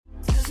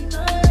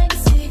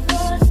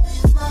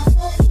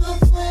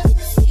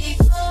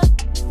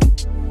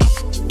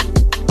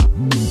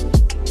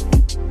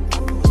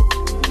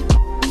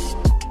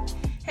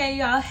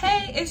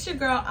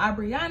girl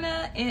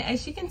Abriana, and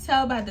as you can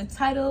tell by the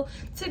title,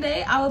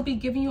 today I will be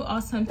giving you all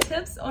some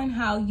tips on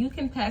how you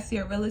can pass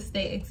your real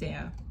estate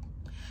exam.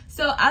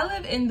 So I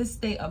live in the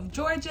state of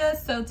Georgia,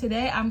 so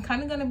today I'm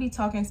kind of going to be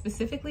talking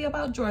specifically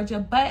about Georgia,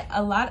 but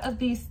a lot of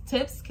these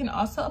tips can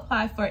also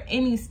apply for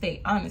any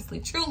state,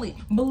 honestly, truly,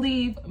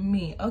 believe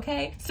me,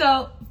 okay?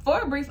 So for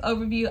a brief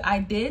overview, I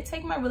did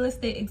take my real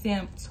estate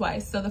exam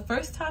twice. So the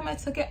first time I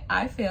took it,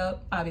 I failed,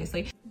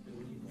 obviously.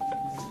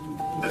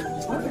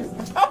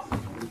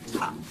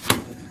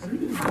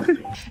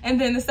 And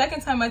then the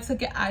second time I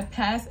took it, I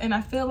passed, and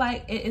I feel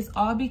like it is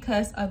all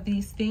because of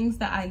these things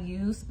that I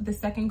used the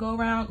second go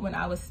around when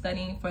I was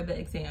studying for the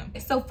exam.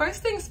 So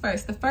first things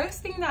first, the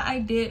first thing that I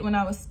did when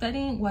I was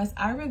studying was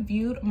I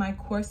reviewed my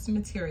course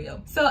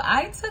material. So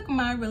I took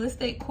my real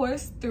estate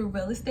course through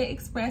Real Estate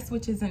Express,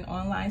 which is an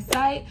online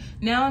site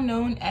now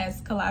known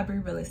as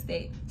Colibri Real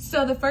Estate.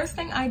 So the first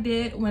thing I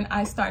did when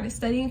I started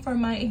studying for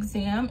my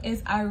exam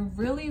is I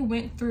really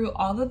went through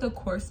all of the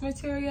course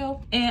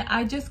material, and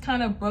I just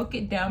kind of broke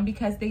it down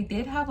because they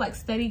did have like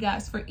study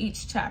guides for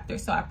each chapter.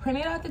 So I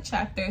printed out the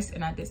chapters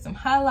and I did some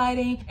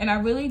highlighting, and I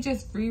really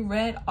just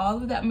reread all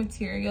of that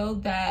material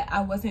that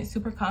I wasn't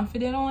super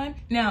confident on.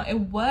 Now it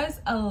was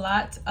a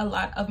lot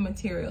of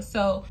material,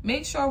 so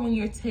make sure when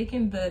you're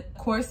taking the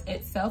course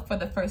itself for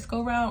the first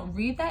go round,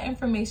 read that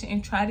information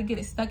and try to get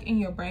it stuck in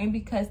your brain,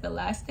 because the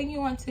last thing you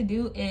want to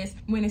do is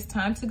when it's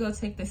time to go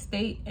take the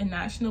state and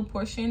national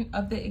portion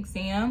of the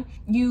exam,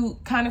 you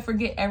kind of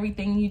forget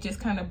everything. You just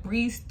kind of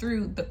breeze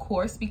through the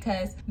course,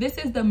 because this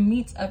is the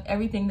meat of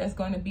everything that's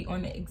going to be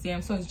on the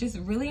exam. So it's just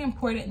really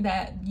important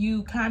that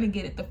you kind of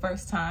get it the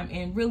first time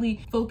and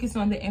really focus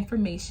on the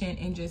information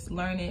and just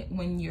learn it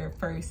when you're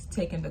first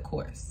taking the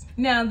course.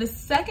 Now the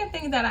second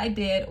thing that I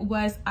did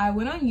was I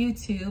went on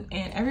YouTube,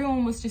 and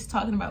everyone was just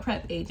talking about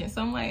PrepAgent.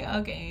 So I'm like,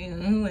 okay,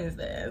 who is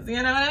this?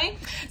 You know what I mean?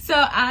 So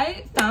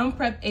I found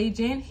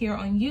PrepAgent here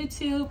on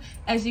YouTube,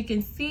 as you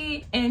can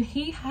see, and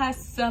he has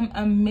some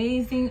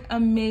amazing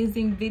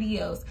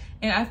videos.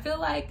 And I feel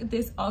like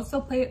this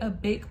also played a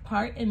big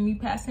part in me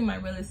passing my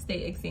real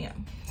estate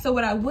exam. So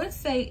what I would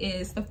say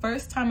is the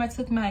first time I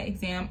took my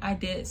exam, I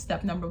did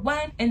step number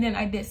 1, and then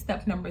I did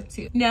step number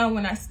 2. Now,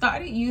 when I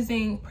started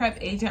using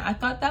PrepAgent, I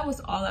thought that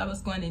was all I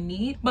was going to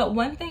need. But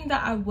one thing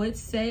that I would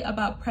say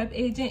about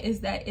PrepAgent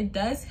is that it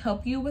does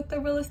help you with the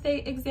real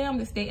estate exam,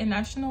 the state and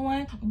national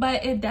one,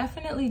 but it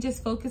definitely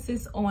just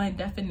focuses on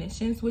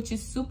definitions, which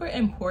is super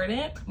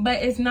important,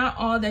 but it's not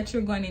all that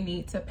you're going to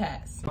need to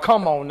pass.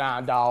 Come on now,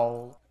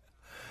 dog.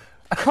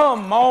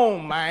 Come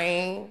on,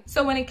 man.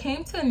 So when it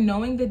came to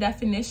knowing the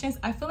definitions,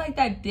 I feel like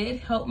that did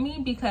help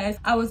me, because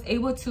I was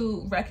able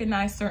to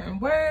recognize certain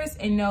words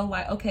and know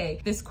like, okay,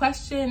 this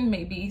question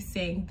may be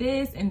saying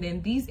this, and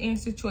then these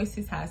answer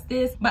choices has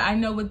this, but I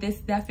know what this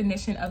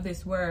definition of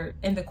this word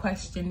in the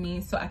question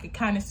means, so I could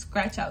kind of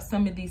scratch out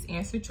some of these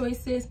answer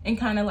choices and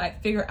kind of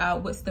like figure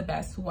out what's the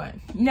best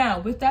one. Now,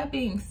 with that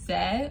being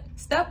said,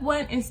 step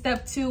 1 and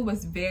step 2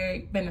 was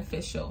very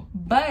beneficial,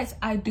 but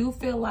I do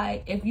feel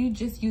like if you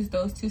just use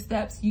those 2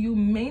 steps, you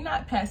may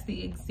not pass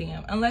the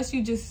exam unless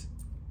you just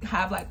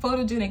have like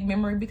photogenic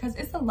memory, because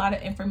it's a lot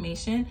of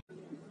information.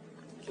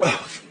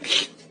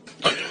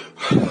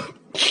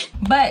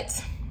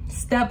 But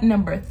step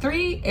number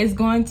 3 is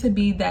going to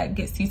be that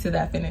gets you to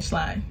that finish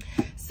line.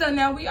 So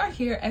now we are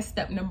here at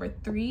step number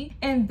 3,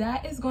 and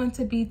that is going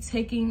to be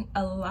taking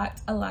a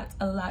lot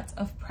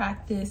of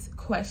practice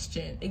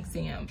question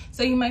exam.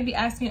 So you might be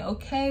asking,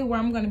 okay, where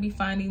I'm going to be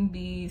finding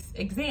these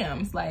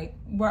exams, like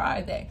where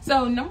are they?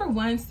 So number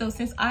 1, so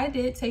since I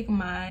did take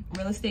my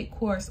real estate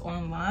course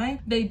online,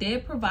 they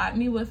did provide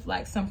me with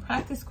like some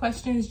practice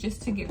questions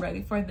just to get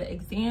ready for the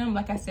exam.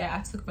 Like I said,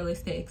 I took Real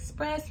Estate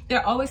Express.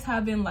 They're always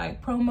having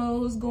like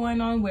promos going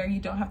on where you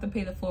don't have to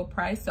pay the full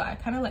price, so I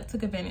kind of like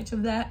took advantage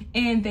of that,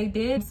 and they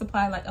did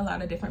supply like a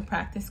lot of different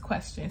practice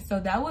questions.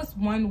 So that was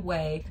one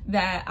way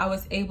that I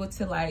was able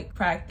to like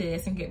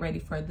practice and get ready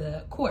for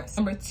the course.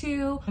 Number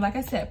 2, like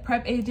I said,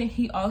 PrepAgent,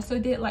 he also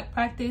did like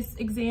practice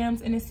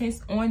exams in a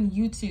sense on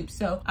YouTube.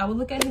 So I would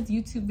look at his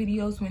YouTube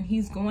videos when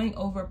he's going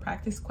over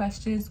practice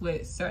questions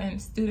with certain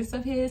students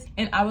of his,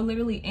 and I would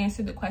literally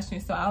answer the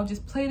questions. So I'll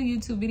just play the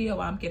YouTube video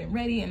while I'm getting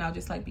ready, and I'll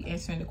just like be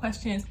answering the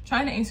questions,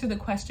 trying to answer the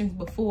questions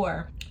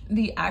before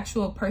the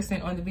actual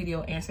person on the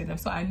video answered them.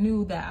 So I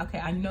knew that, okay,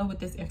 I know what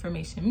this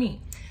information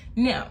means.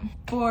 Now,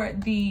 for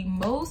the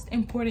most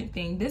important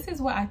thing, this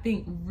is what I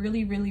think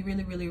really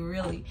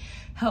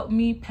helped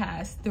me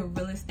pass the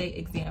real estate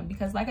exam,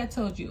 because like I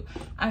told you,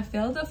 I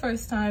failed the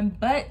first time,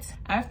 but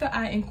after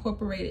I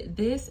incorporated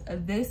this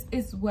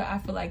is what I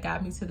feel like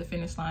got me to the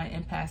finish line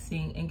and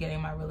passing and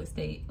getting my real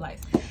estate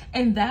license.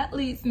 And that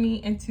leads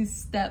me into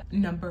step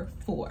number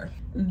 4.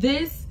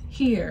 This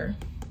here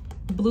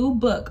blue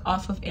book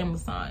off of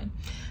Amazon.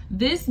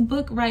 This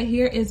book right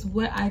here is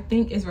what I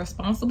think is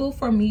responsible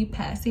for me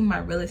passing my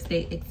real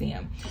estate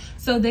exam.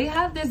 So they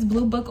have this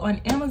blue book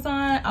on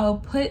Amazon. I'll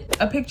put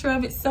a picture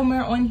of it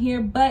somewhere on here,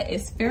 but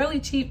it's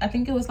fairly cheap. I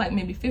think it was like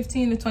maybe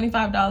 $15 to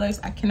 $25.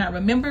 I cannot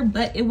remember,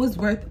 but it was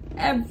worth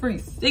every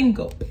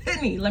single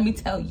penny, let me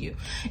tell you.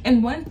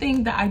 And one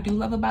thing that I do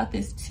love about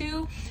this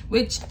too,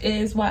 which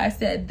is why I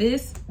said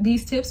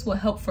these tips will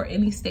help for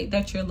any state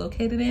that you're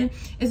located in,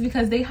 is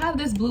because they have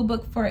this blue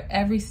book for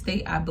every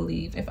state, I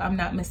believe, if I'm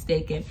not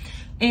mistaken.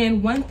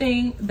 And one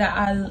thing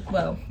that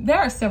well, there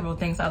are several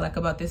things I like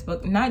about this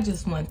book, not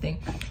just one thing.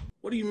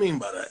 What do you mean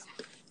by that?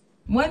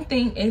 One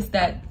thing is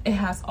that it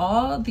has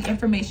all the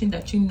information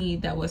that you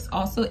need that was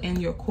also in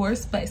your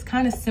course, but it's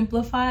kind of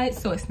simplified,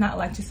 so it's not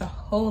like just a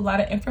whole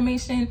lot of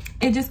information.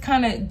 It just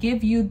kind of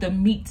give you the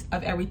meat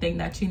of everything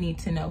that you need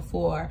to know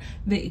for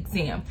the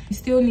exam. You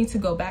still need to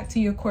go back to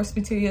your course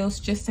materials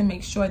just to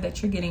make sure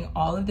that you're getting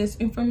all of this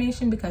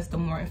information, because the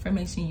more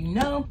information you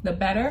know, the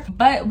better.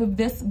 But with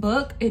this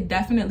book, it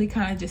definitely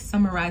kind of just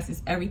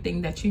summarizes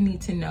everything that you need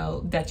to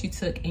know that you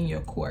took in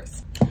your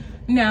course.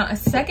 Now, a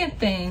second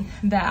thing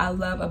that I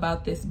love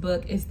about this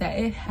book is that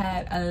it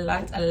had a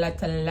lot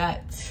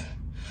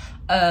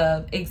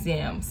of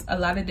exams, a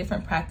lot of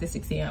different practice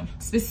exams.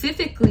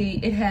 Specifically,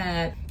 it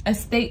had a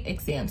state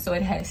exam. So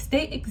it had a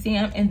state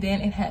exam, and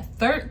then it had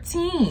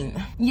 13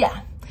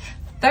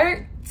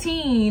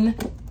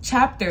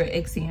 chapter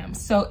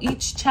exams. So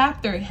each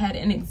chapter had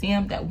an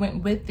exam that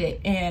went with it.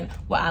 And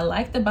what I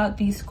liked about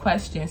these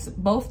questions,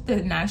 both the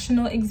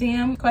national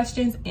exam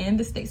questions and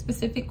the state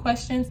specific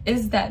questions,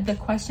 is that the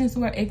questions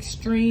were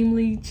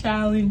extremely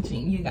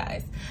challenging, you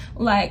guys.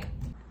 Like,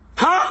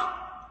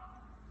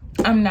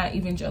 I'm not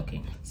even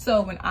joking.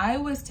 So when I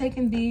was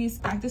taking these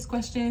practice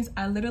questions,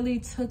 I literally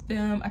took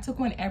them, I took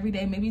one every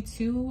day, maybe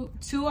two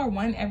or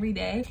one every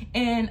day.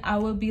 And I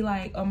would be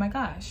like, oh my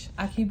gosh,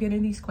 I keep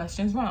getting these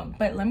questions wrong.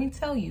 But let me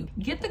tell you,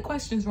 get the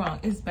questions wrong.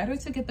 It's better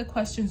to get the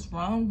questions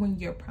wrong when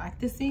you're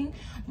practicing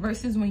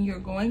versus when you're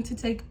going to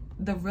take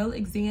the real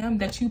exam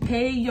that you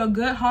pay your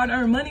good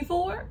hard-earned money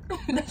for,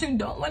 that you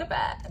don't want to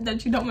pass,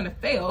 that you don't want to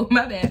fail,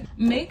 my bad.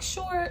 Make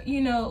sure,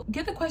 you know,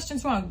 get the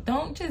questions wrong.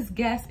 Don't just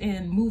guess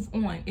and move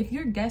on. If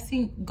you're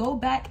guessing, go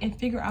back and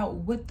figure out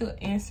what the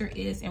answer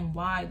is and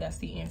why that's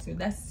the answer.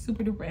 That's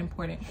super duper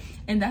important.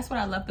 And that's what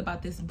I loved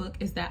about this book,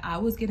 is that I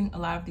was getting a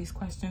lot of these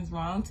questions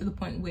wrong, to the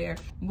point where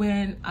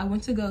when I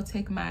went to go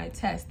take my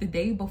test the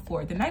night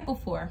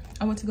before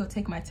I went to go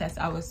take my test,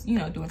 I was, you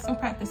know, doing some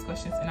practice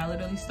questions, and I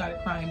literally started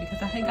crying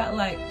because I had got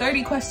like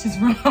 30 questions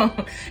wrong.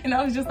 And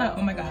I was just like,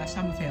 oh my gosh,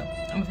 I'm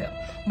gonna fail.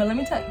 But let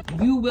me tell you,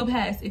 you will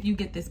pass if you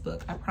get this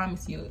book. I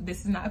promise you.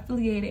 This is not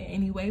affiliated in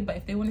any way, but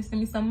if they want to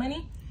send me some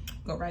money,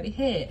 go right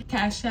ahead.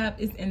 Cash App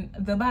is in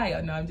the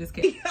bio. No, I'm just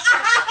kidding.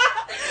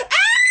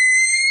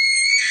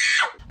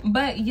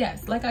 But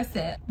yes, like I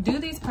said, do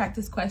these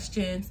practice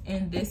questions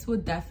and this will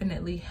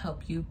definitely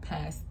help you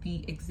pass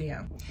the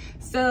exam.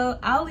 So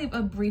I'll leave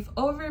a brief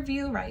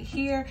overview right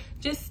here,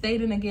 just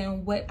stating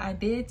again what I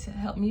did to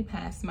help me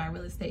pass my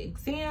real estate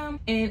exam.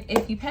 And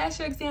if you pass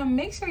your exam,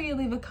 make sure you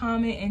leave a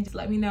comment and just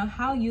let me know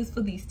how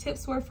useful these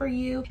tips were for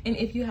you. And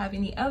if you have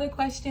any other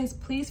questions,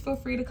 please feel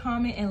free to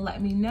comment and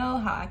let me know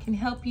how I can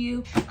help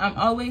you. I'm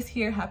always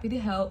here, happy to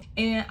help.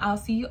 And I'll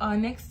see you all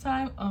next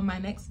time on my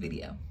next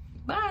video.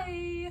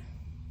 Bye.